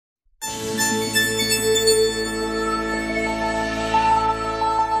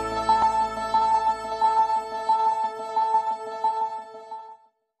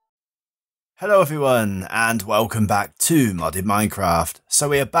Hello everyone and welcome back to Modded Minecraft. So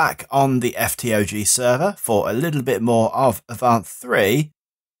we are back on the FTOG server for a little bit more of Avant 3,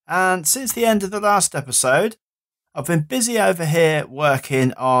 and since the end of the last episode I've been busy over here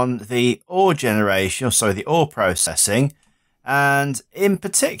working on the ore generation, the ore processing, and in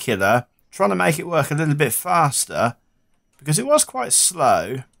particular trying to make it work a little bit faster because it was quite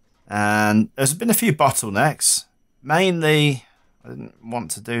slow and there's been a few bottlenecks. Mainly, I didn't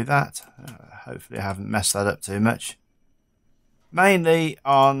want to do that. Hopefully I haven't messed that up too much. Mainly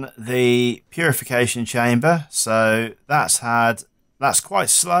on the purification chamber. So that's quite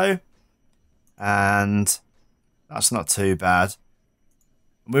slow. And that's not too bad.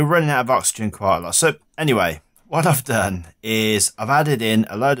 We're running out of oxygen quite a lot. So anyway, what I've done is I've added in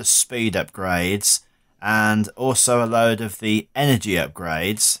a load of speed upgrades and also a load of the energy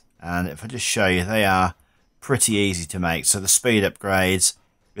upgrades. And if I just show you, they are pretty easy to make. So the speed upgrades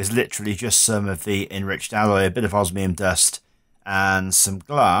is literally just some of the enriched alloy, a bit of osmium dust and some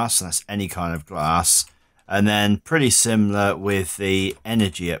glass, and that's any kind of glass. And then pretty similar with the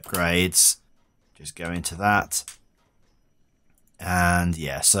energy upgrades, just go into that, and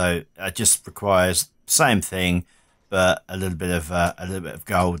yeah, so it just requires same thing but a little bit of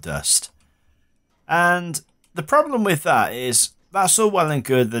gold dust. And the problem with that is that's all well and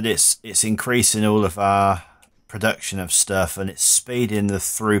good that it's increasing all of our production of stuff and it's speeding the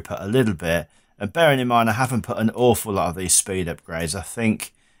throughput a little bit. And bearing in mind I haven't put an awful lot of these speed upgrades. I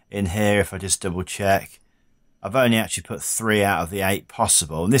think in here, if I just double check, I've only actually put 3 out of the 8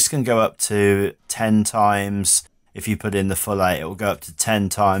 possible, and this can go up to 10 times. If you put in the full 8, it will go up to 10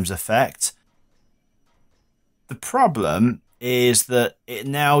 times effect. The problem is that it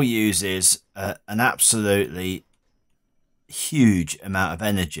now uses an absolutely huge amount of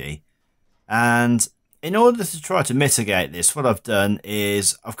energy, and in order to try to mitigate this, what I've done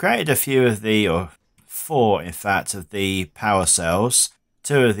is I've created a few of or 4 in fact, of the power cells,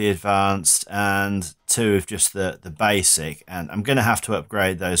 2 of the advanced and 2 of just the basic, and I'm going to have to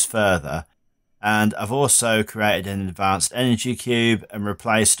upgrade those further. And I've also created an advanced energy cube and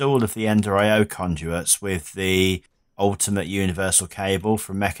replaced all of the Ender IO conduits with the ultimate universal cable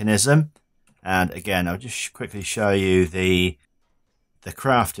from Mekanism. And again, I'll just quickly show you the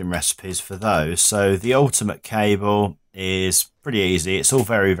crafting recipes for those. So the ultimate cable is pretty easy. It's all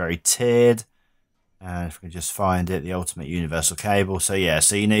very, very tiered. And if we can just find it, the ultimate universal cable. So yeah,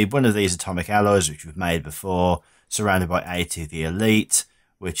 so you need one of these atomic alloys, which we've made before, surrounded by 80 of the elite,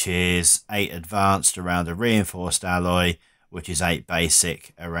 which is 8 advanced around a reinforced alloy, which is 8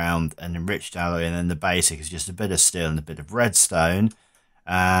 basic around an enriched alloy. And then the basic is just a bit of steel and a bit of redstone.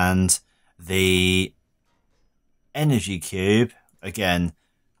 And the energy cube, again,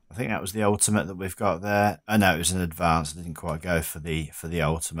 I think that was the ultimate that we've got there. Oh no, it was an advanced. I didn't quite go for the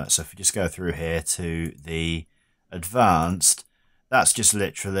ultimate. So if we just go through here to the advanced, that's just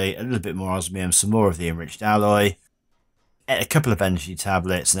literally a little bit more osmium, some more of the enriched alloy, a couple of energy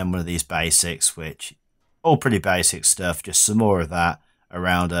tablets, and then one of these basics, which all pretty basic stuff, just some more of that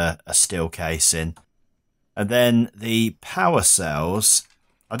around a steel casing. And then the power cells,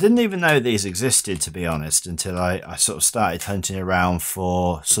 I didn't even know these existed, to be honest, until I sort of started hunting around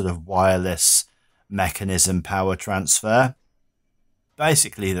for sort of wireless mechanism power transfer.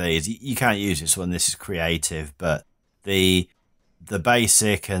 Basically these, you can't use this one, this is creative, but the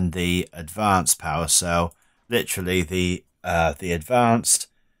basic and the advanced power cell, literally the advanced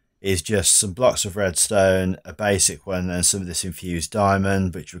is just some blocks of redstone, a basic one, and some of this infused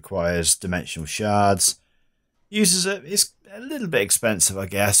diamond, which requires dimensional shards. It's a little bit expensive, I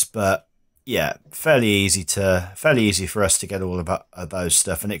guess, but yeah, fairly easy for us to get all of those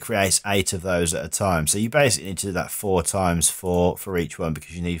stuff, and it creates 8 of those at a time. So you basically need to do that 4 times for each one,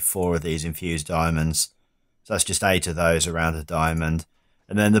 because you need 4 of these infused diamonds. So that's just 8 of those around a diamond.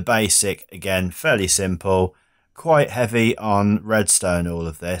 And then the basic, again, fairly simple, quite heavy on redstone, all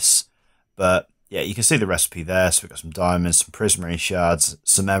of this, but yeah, you can see the recipe there. So we've got some diamonds, some prismarine shards,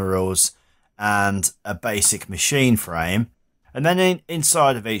 some emeralds, and a basic machine frame. And then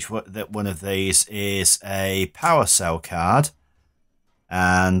inside of each one of these is a power cell card.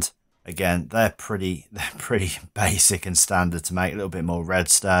 And again, they're pretty basic and standard to make. A little bit more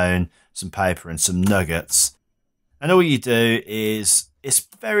redstone, some paper, and some nuggets. And all you do is, it's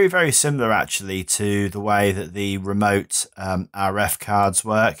very, very similar actually to the way that the remote RF cards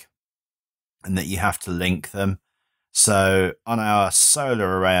work, and that you have to link them. So on our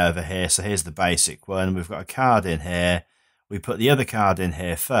solar array over here, so here's the basic one, we've got a card in here. We put the other card in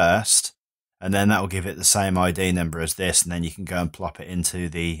here first, and then that will give it the same ID number as this, and then you can go and plop it into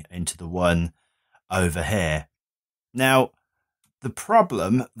the one over here. Now, the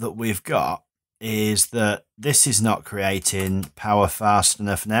problem that we've got is that this is not creating power fast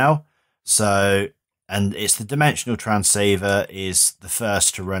enough now. So, and it's the dimensional transceiver is the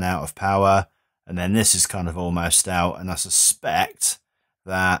first to run out of power, and then this is kind of almost out, and I suspect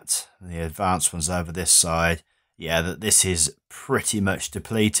that the advanced ones over this side, yeah, that this is pretty much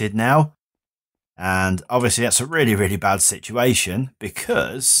depleted now. And obviously that's a really, really bad situation,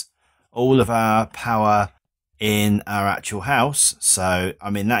 because all of our power in our actual house, so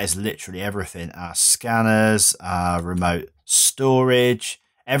I mean that is literally everything, our scanners, our remote storage,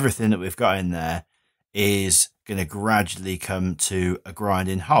 everything that we've got in there is going to gradually come to a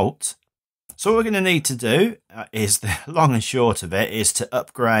grinding halt. So what we're going to need to do is, the long and short of it, is to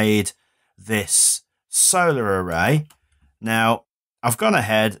upgrade this solar array. Now I've gone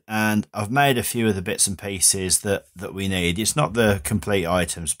ahead and I've made a few of the bits and pieces that we need. It's not the complete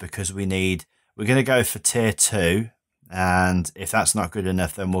items, because we're going to go for tier 2, and if that's not good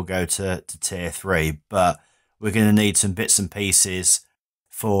enough, then we'll go to tier 3. But we're going to need some bits and pieces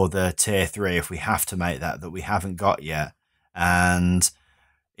for the tier 3 if we have to make that we haven't got yet, and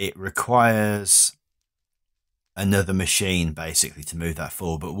it requires another machine basically to move that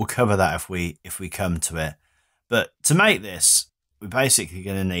forward. But we'll cover that if we come to it. But to make this, we're basically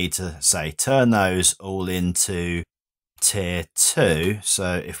going to need to turn those all into tier 2.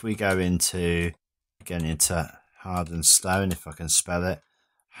 So if we go into hardened stone, if I can spell it,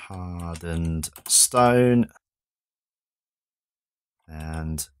 hardened stone,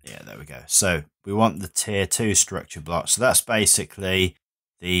 and yeah, there we go. So we want the tier 2 structure block. So that's basically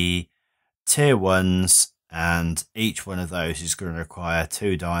the tier 1s, and each one of those is going to require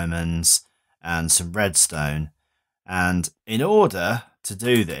 2 diamonds and some redstone. And in order to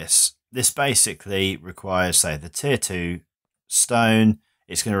do this, this basically requires, say, the tier 2 stone.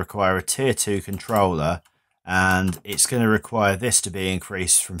 It's going to require a tier 2 controller, and it's going to require this to be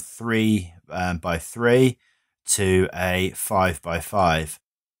increased from 3 by 3 to a 5 by 5.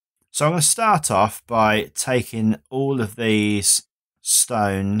 So I'm going to start off by taking all of these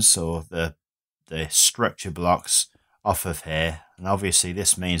stones, or the structure blocks, off of here. And obviously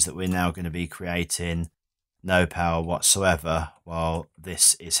this means that we're now going to be creating no power whatsoever while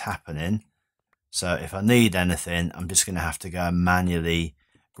this is happening. So if I need anything, I'm just going to have to go and manually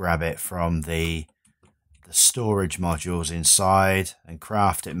grab it from the storage modules inside and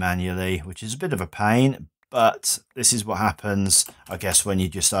craft it manually, which is a bit of a pain, but this is what happens, I guess, when you're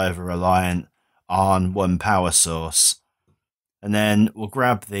just over reliant on one power source. And then we'll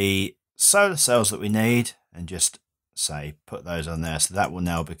grab the solar cells that we need and just put those on there. So that will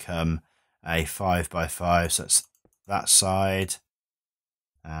now become a 5 by 5. So that's that side,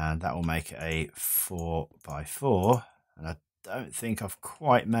 and that will make it a 4 by 4. And I don't think I've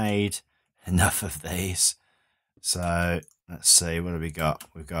quite made enough of these. So let's see, what have we got?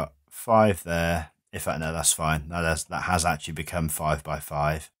 We've got 5 there. In fact, no, that's fine. No, that has actually become 5 by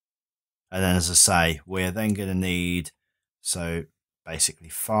 5. And then, as I say, we're then going to need, so basically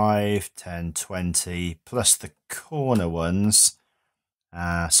 5, 10, 20, plus the corner ones.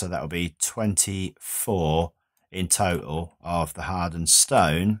 So that will be 24 in total of the hardened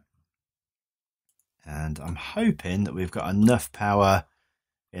stone. And I'm hoping that we've got enough power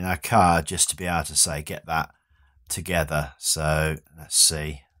in our card just to be able to get that together. So let's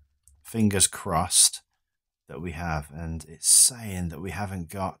see. Fingers crossed that we have. And it's saying that we haven't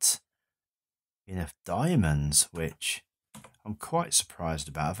got enough diamonds, which I'm quite surprised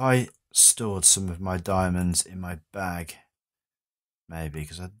about. Have I stored some of my diamonds in my bag? Maybe,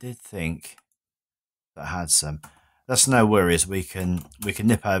 because I did think that I had some. That's no worries. We can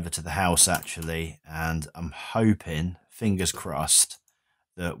nip over to the house actually, and I'm hoping, fingers crossed,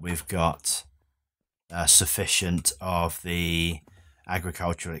 that we've got sufficient of the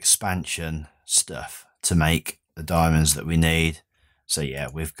agricultural expansion stuff to make the diamonds that we need. So yeah,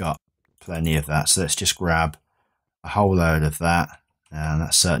 we've got plenty of that. So let's just grab a whole load of that, and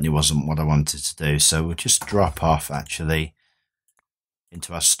that certainly wasn't what I wanted to do. So we'll just drop off actually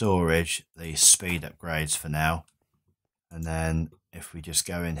into our storage these speed upgrades for now, and then if we just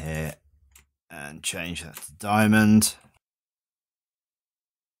go in here and change that to diamond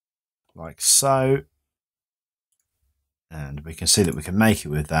like so, and we can see that we can make it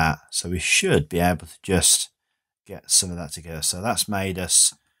with that. So we should be able to just get some of that together. So that's made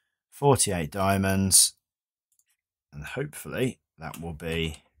us 48 diamonds, and hopefully that will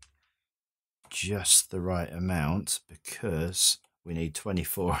be just the right amount, because we need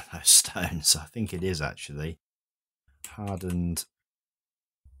 24 of those stones. I think it is actually. Hardened.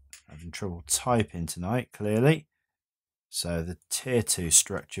 Having trouble typing tonight, clearly. So the tier 2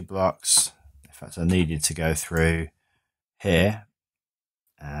 structure blocks. In fact, I needed to go through here.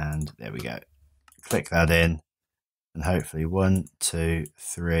 And there we go. click that in, and hopefully 1, 2,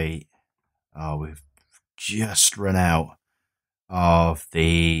 3. Oh, we've just run out of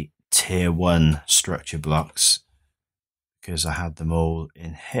the tier 1 structure blocks because I had them all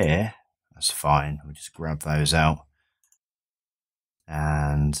in here. That's fine. We'll just grab those out.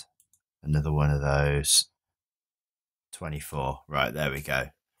 And another one of those. 24. Right, there we go.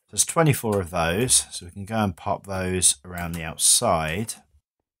 So there's 24 of those. So we can go and pop those around the outside.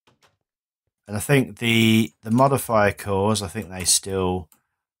 And I think the modifier cores, I think they still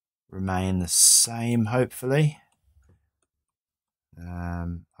remain the same, hopefully.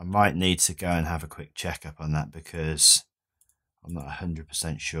 I might need to go and have a quick checkup on that because I'm not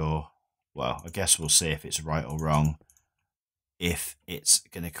 100% sure. Well, I guess we'll see if it's right or wrong, if it's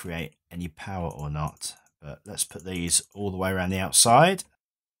going to create any power or not. But let's put these all the way around the outside.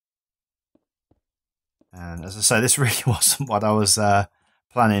 And as I say, this really wasn't what I was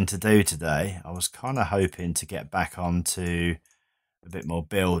planning to do today. I was kind of hoping to get back onto a bit more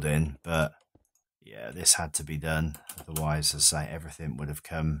building, but yeah, this had to be done. Otherwise, as I say, everything would have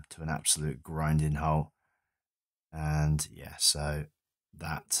come to an absolute grinding halt. And yeah, so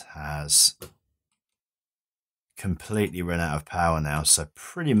that has completely run out of power now. So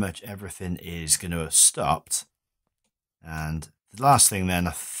pretty much everything is going to have stopped. And the last thing then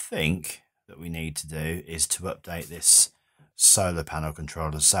I think that we need to do is to update this solar panel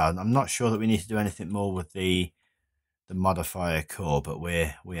controller. So I'm not sure that we need to do anything more with the modifier core, but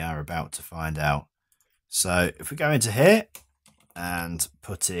we are about to find out. So if we go into here and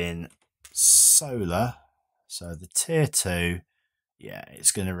put in solar, so the tier 2, yeah,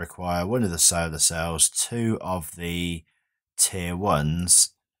 it's going to require one of the solar cells, 2 of the tier 1s,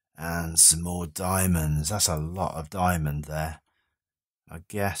 and some more diamonds. That's a lot of diamond there. I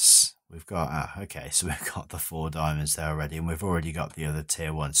guess we've got, okay, so we've got the 4 diamonds there already, and we've already got the other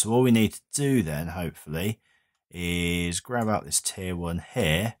tier 1. So all we need to do then, hopefully, is grab out this tier 1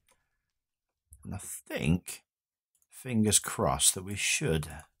 here. And I think, fingers crossed, that we should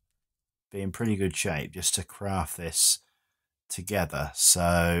be in pretty good shape just to craft this together.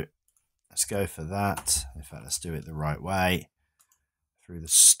 So let's go for that. In fact, let's do it the right way. Through the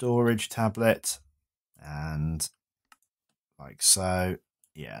storage tablet and like so.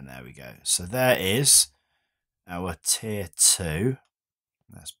 Yeah, and there we go. So there is our tier 2.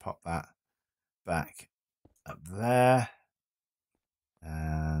 Let's pop that back up there.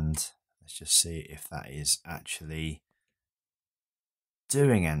 And let's just see if that is actually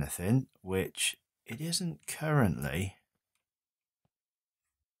doing anything, which it isn't currently.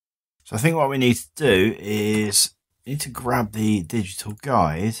 So I think what we need to do is need to grab the digital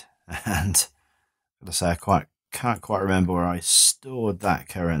guide, and I say I can't quite remember where I stored that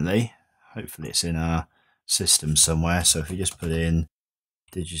currently. Hopefully it's in our system somewhere. So if we just put in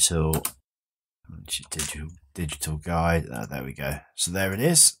digital guide, there we go. So there it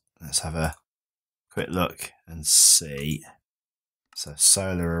is. Let's have a quick look and see. So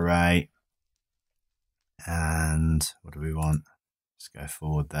solar array, and what do we want? Let's go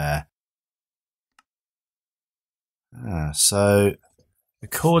forward there. So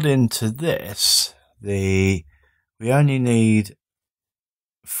according to this, we only need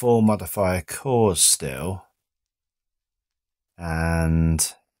 4 modifier cores still,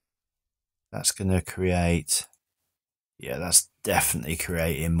 and that's going to create, yeah, that's definitely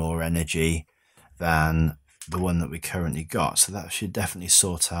creating more energy than the one that we currently got. So that should definitely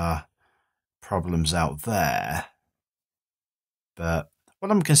sort our problems out there. But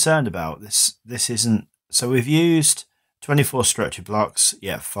what I'm concerned about, this isn't, so we've used 24 structure blocks,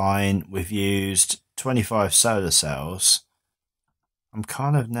 yeah, fine. We've used 25 solar cells. I'm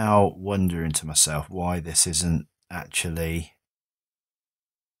kind of now wondering to myself why this isn't actually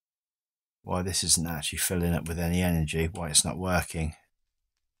filling up with any energy, why it's not working.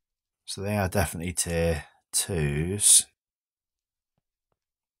 So they are definitely tier 2s.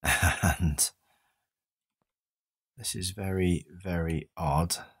 And this is very, very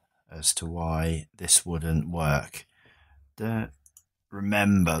odd as to why this wouldn't work. Don't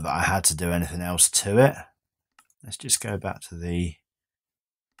remember that I had to do anything else to it. Let's just go back to the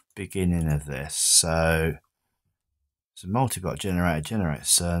beginning of this. So multi-block generator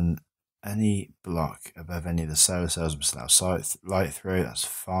generates sun. Any block above any of the solar cells must allow light through. That's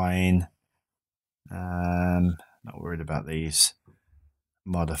fine. Not worried about these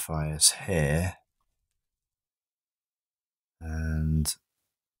modifiers here. And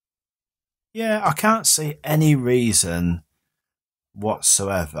yeah, I can't see any reason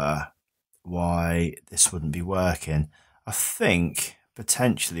whatsoever why this wouldn't be working. I think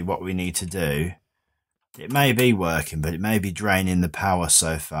potentially what we need to do it may be working, but it may be draining the power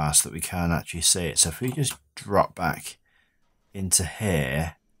so fast that we can't actually see it. So if we just drop back into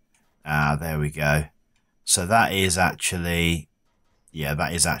here, there we go. So that is actually, yeah,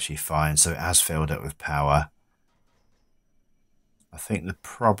 that is actually fine. So it has filled up with power. I think the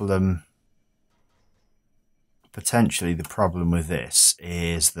problem, potentially the problem with this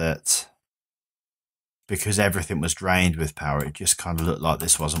is that because everything was drained with power, it just kind of looked like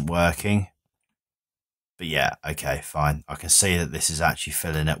this wasn't working. But yeah, okay, fine. I can see that this is actually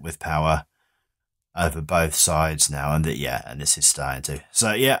filling up with power over both sides now, and that, yeah, and this is starting to.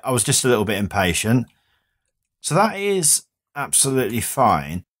 So yeah, I was just a little bit impatient. So that is absolutely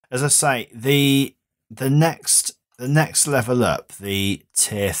fine. As I say, the next level up, the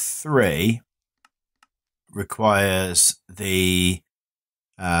tier 3, requires the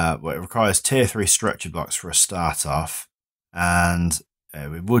it requires tier 3 structure blocks for a start off, and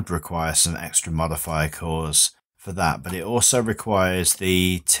we would require some extra modifier cores for that, but it also requires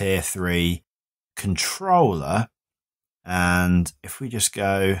the tier 3 controller. And if we just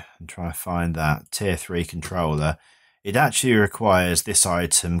go and try to find that tier 3 controller, it actually requires this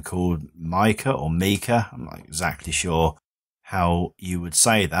item called Mika or Mika. I'm not exactly sure how you would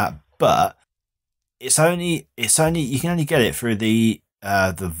say that, but it's only you can only get it through the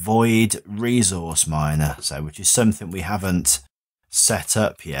void resource miner, so which is something we haven't set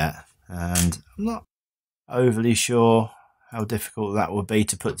up yet, and I'm not overly sure how difficult that will be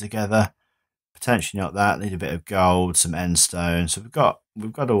to put together. Potentially not that. Need a bit of gold, some end stone. So we've got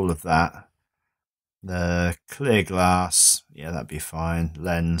all of that. The clear glass, yeah, that'd be fine.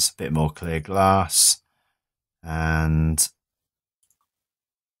 Lens, a bit more clear glass, and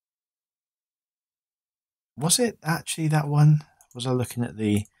was it actually that one? Was I looking at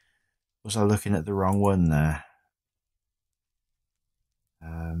the wrong one there?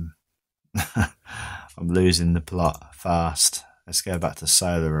 I'm losing the plot fast. Let's go back to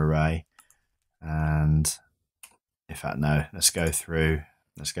solar array, and in fact no, let's go through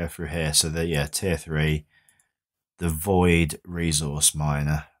here. So yeah, tier 3, the void resource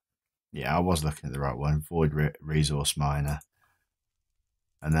miner. Yeah, I was looking at the right one. Void resource miner,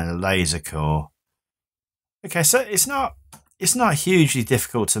 and then a laser core. Okay, so it's not hugely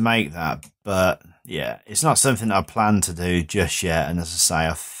difficult to make that, but yeah, it's not something I plan to do just yet. And as I say,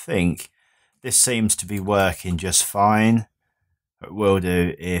 I think this seems to be working just fine. It will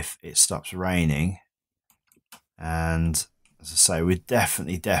do if it stops raining. And as I say, we're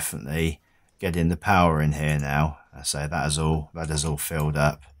definitely getting the power in here now. I say that is all filled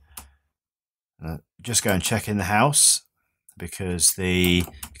up. Just go and check in the house, because the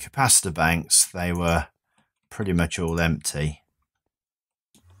capacitor banks, they were pretty much all empty,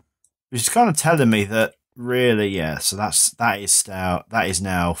 which is kind of telling me that really, yeah, so that is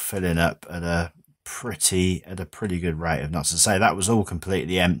now filling up at a pretty good rate of knots. To say that was all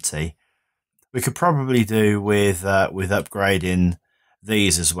completely empty. We could probably do with upgrading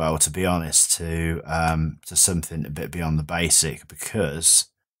these as well, to be honest, to something a bit beyond the basic, because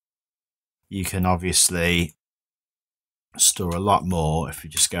you can obviously store a lot more if we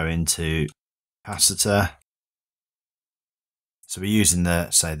just go into capacitor. So we're using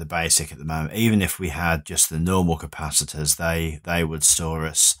the basic at the moment. Even if we had just the normal capacitors, they would store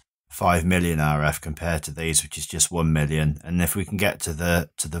us 5 million RF compared to these, which is just 1 million. And if we can get to the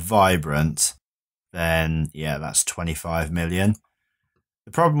vibrant, then yeah, that's 25 million.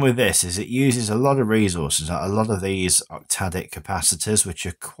 The problem with this is it uses a lot of resources, a lot of these octadic capacitors, which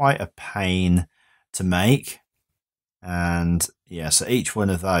are quite a pain to make. And yeah, so each one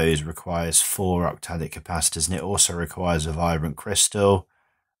of those requires 4 octadic capacitors, and it also requires a vibrant crystal.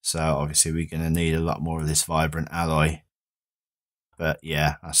 So obviously we're going to need a lot more of this vibrant alloy. But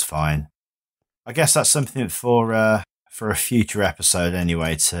yeah, that's fine. I guess that's something for a future episode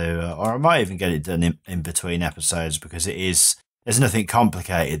anyway, or I might even get it done in between episodes, because there's nothing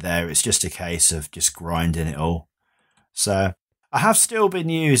complicated there. It's just a case of just grinding it all. So I have still been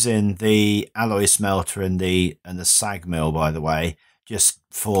using the alloy smelter and the sag mill, by the way, just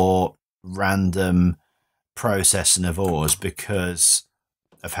for random processing of ores, because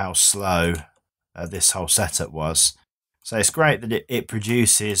of how slow this whole setup was. So it's great that it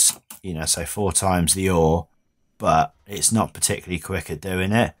produces, say 4 times the ore, but it's not particularly quick at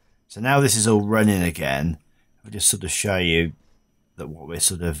doing it. So now this is all running again. I'll just sort of show you that what we're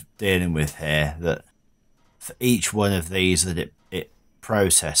sort of dealing with here, that for each one of these that it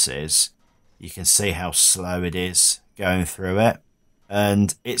processes, you can see how slow it is going through it.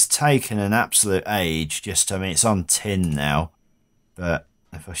 And it's taken an absolute age. I mean, it's on tin now, but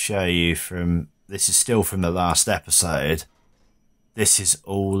if I show you this is still from the last episode, this is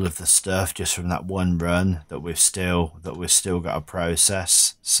all of the stuff just from that one run that we've still got to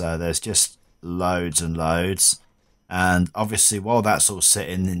process. So there's just loads and loads, and obviously while that's all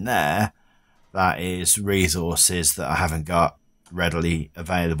sitting in there, that is resources that I haven't got readily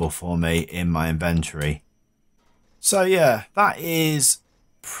available for me in my inventory. So yeah, that is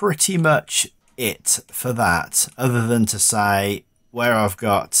pretty much it for that, other than to say where I've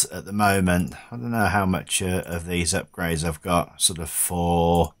got at the moment, I don't know how much of these upgrades I've got, sort of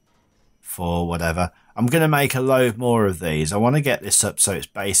four whatever. I'm going to make a load more of these. I want to get this up so it's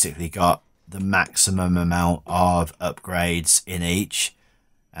basically got the maximum amount of upgrades in each,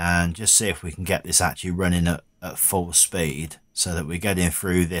 and just see if we can get this actually running at full speed so that we're getting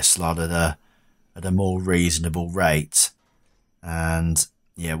through this lot at a more reasonable rate. And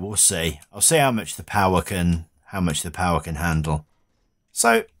yeah, we'll see. I'll see how much the power can handle.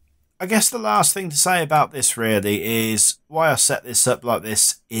 So I guess the last thing to say about this really is why I set this up like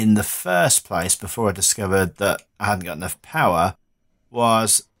this in the first place before I discovered that I hadn't got enough power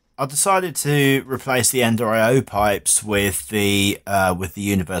was I decided to replace the Ender IO pipes with the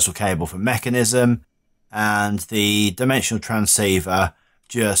universal cable from Mekanism, and the dimensional transceiver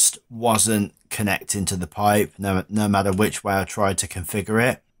just wasn't connecting to the pipe no matter which way I tried to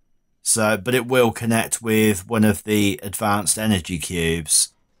configure it. So, but it will connect with one of the advanced energy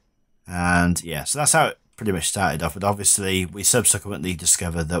cubes. And yeah, so that's how it pretty much started off. But obviously we subsequently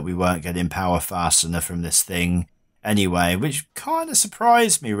discovered that we weren't getting power fast enough from this thing anyway, which kind of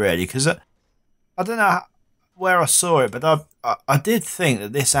surprised me really, because I don't know where I saw it, but I did think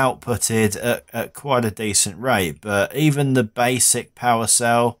that this outputted at quite a decent rate, but even the basic power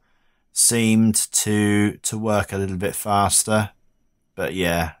cell seemed to work a little bit faster. But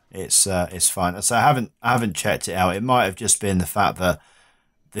yeah, it's fine. So I haven't checked it out. It might have just been the fact that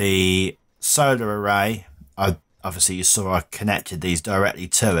the solar array, obviously you saw I connected these directly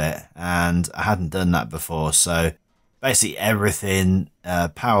to it, and I hadn't done that before. So basically everything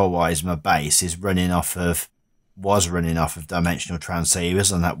power wise, my base was running off of dimensional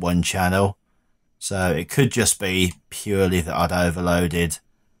transceivers on that one channel. So it could just be purely that I'd overloaded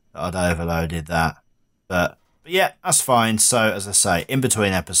that. But yeah, that's fine. So as I say, in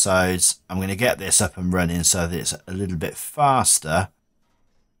between episodes, I'm going to get this up and running so that it's a little bit faster.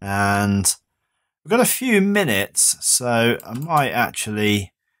 And we've got a few minutes, so I might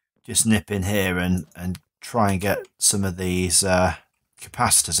actually just nip in here and try and get some of these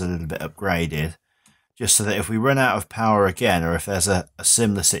capacitors a little bit upgraded, just so that if we run out of power again, or if there's a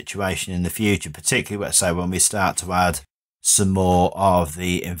similar situation in the future, particularly let's say when we start to add some more of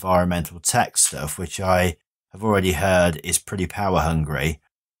the environmental tech stuff, which I have already heard is pretty power hungry,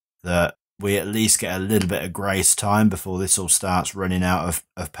 that we at least get a little bit of grace time before this all starts running out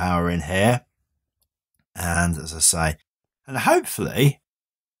of power in here. And as I say, and hopefully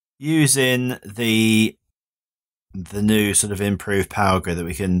using the new sort of improved power grid, that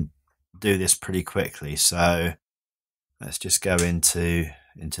we can do this pretty quickly. So let's just go into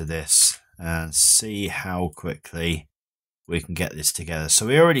this and see how quickly we can get this together. So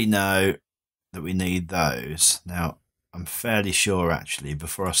we already know that we need those. Now I'm fairly sure actually,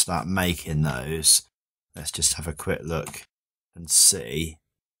 before I start making those, let's just have a quick look and see.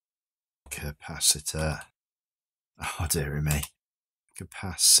 Capacitor, oh dearie me,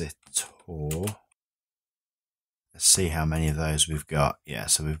 capacitor. Let's see how many of those we've got. Yeah,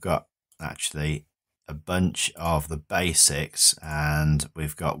 so we've got actually a bunch of the basics, and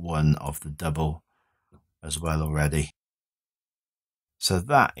we've got one of the double as well already. So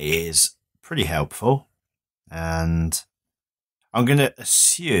that is pretty helpful. And I'm going to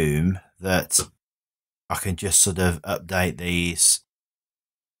assume that I can just sort of update these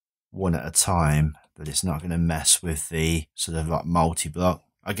one at a time, that it's not going to mess with the sort of like multi-block.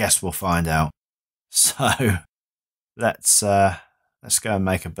 I guess we'll find out. So let's go and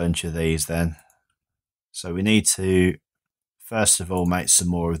make a bunch of these then. So we need to first of all make some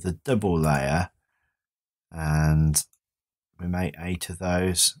more of the double layer, and we make 8 of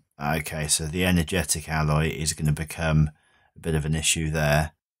those. Okay, so the energetic alloy is going to become a bit of an issue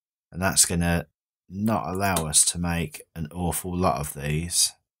there, and that's going to not allow us to make an awful lot of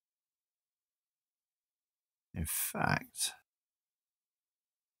these. In fact,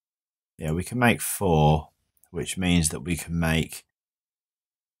 yeah, we can make 4, which means that we can make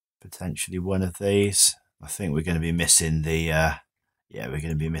potentially one of these. I think we're going to be missing the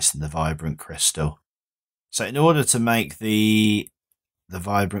vibrant crystal. So in order to make the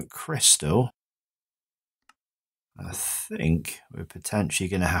vibrant crystal, I think we're potentially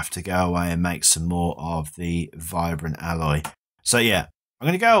going to have to go away and make some more of the vibrant alloy. So yeah, I'm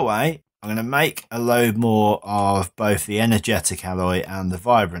going to go away I'm going to make a load more of both the energetic alloy and the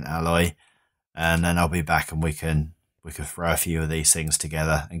vibrant alloy, and then I'll be back and we can throw a few of these things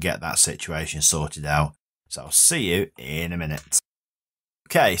together and get that situation sorted out. So I'll see you in a minute.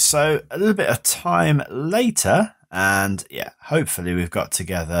 Okay, so a little bit of time later, and yeah, hopefully we've got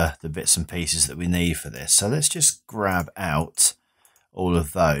together the bits and pieces that we need for this. So let's just grab out all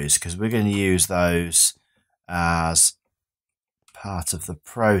of those, because we're going to use those as part of the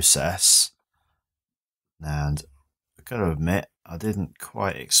process. And I've got to admit, I didn't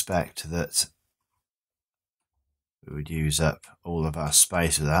quite expect that we would use up all of our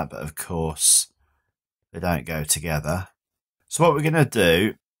space with that, but of course they don't go together. So what we're going to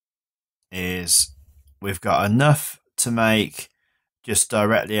do is we've got enough to make just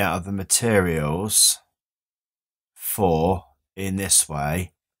directly out of the materials 4 in this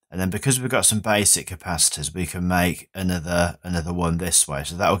way, and then because we've got some basic capacitors, we can make another one this way.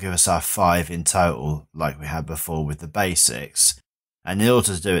 So that will give us our 5 in total, like we had before with the basics. And in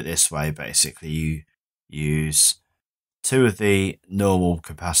order to do it this way, basically you use 2 of the normal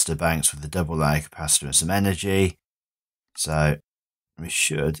capacitor banks with the double A capacitor and some energy. So we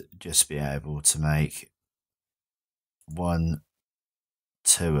should just be able to make 1,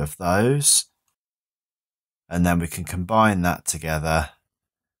 2 of those, and then we can combine that together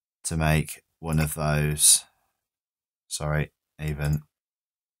to make one of those. Sorry, even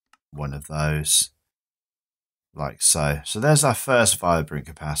one of those, like so. So there's our first vibrant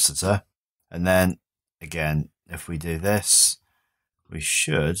capacitor, and then again, if we do this, we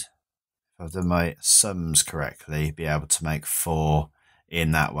should, if I've done my sums correctly, be able to make 4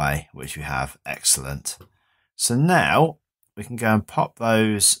 in that way, which we have. Excellent. So now we can go and pop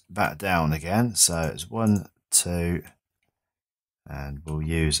those back down again. So it's 1, 2, and we'll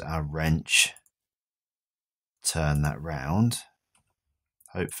use our wrench, turn that round.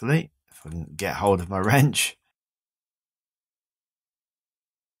 Hopefully, if I can get hold of my wrench.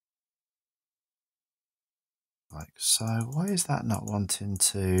 Like so. Why is that not wanting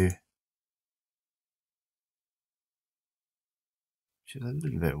to? Which is a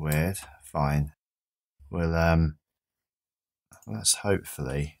little bit weird. Fine. We'll let's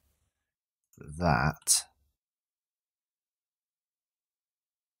hopefully that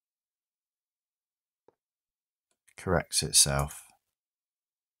corrects itself.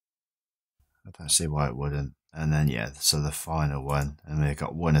 I don't see why it wouldn't. And then yeah, so the final one, and we've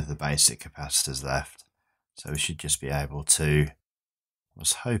got one of the basic capacitors left. So we should just be able to, I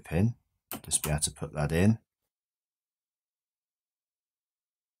was hoping, just be able to put that in.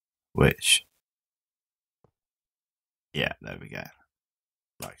 Which, yeah, there we go.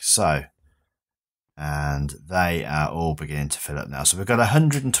 Like so. And they are all beginning to fill up now. So we've got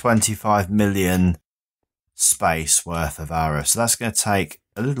 125 million space worth of RF. So that's going to take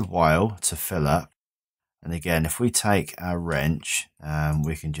a little while to fill up. And again, if we take our wrench,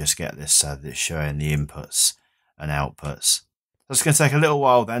 we can just get this so that it's showing the inputs and outputs. So it's going to take a little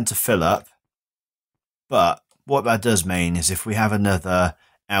while then to fill up. But what that does mean is if we have another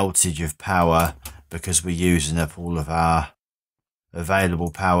outage of power because we're using up all of our available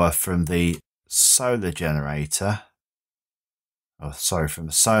power from the solar generator, or sorry, from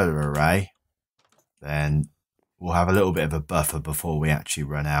the solar array, then we'll have a little bit of a buffer before we actually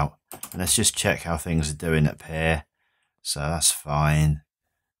run out. And let's just check how things are doing up here. So that's fine.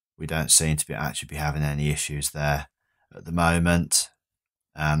 We don't seem to actually be having any issues there at the moment,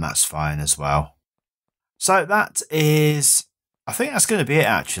 and that's fine as well. So that is, I think that's going to be it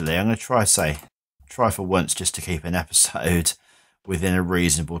actually. I'm going to try for once just to keep an episode within a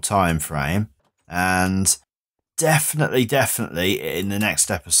reasonable time frame. And definitely in the next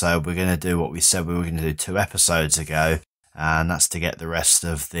episode we're going to do what we said we were going to do 2 episodes ago, and that's to get the rest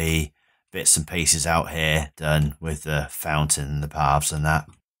of the bits and pieces out here done with the fountain and the paths and that.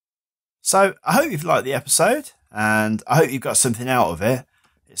 So I hope you've liked the episode, and I hope you've got something out of it.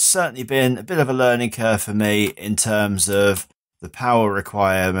 It's certainly been a bit of a learning curve for me in terms of the power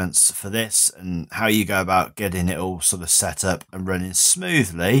requirements for this and how you go about getting it all sort of set up and running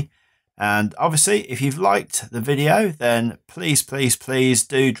smoothly. And obviously, if you've liked the video, then please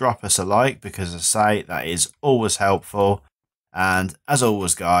do drop us a like, because as I say, that is always helpful. And as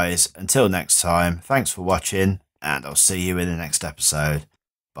always, guys, until next time, thanks for watching, and I'll see you in the next episode.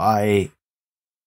 Bye.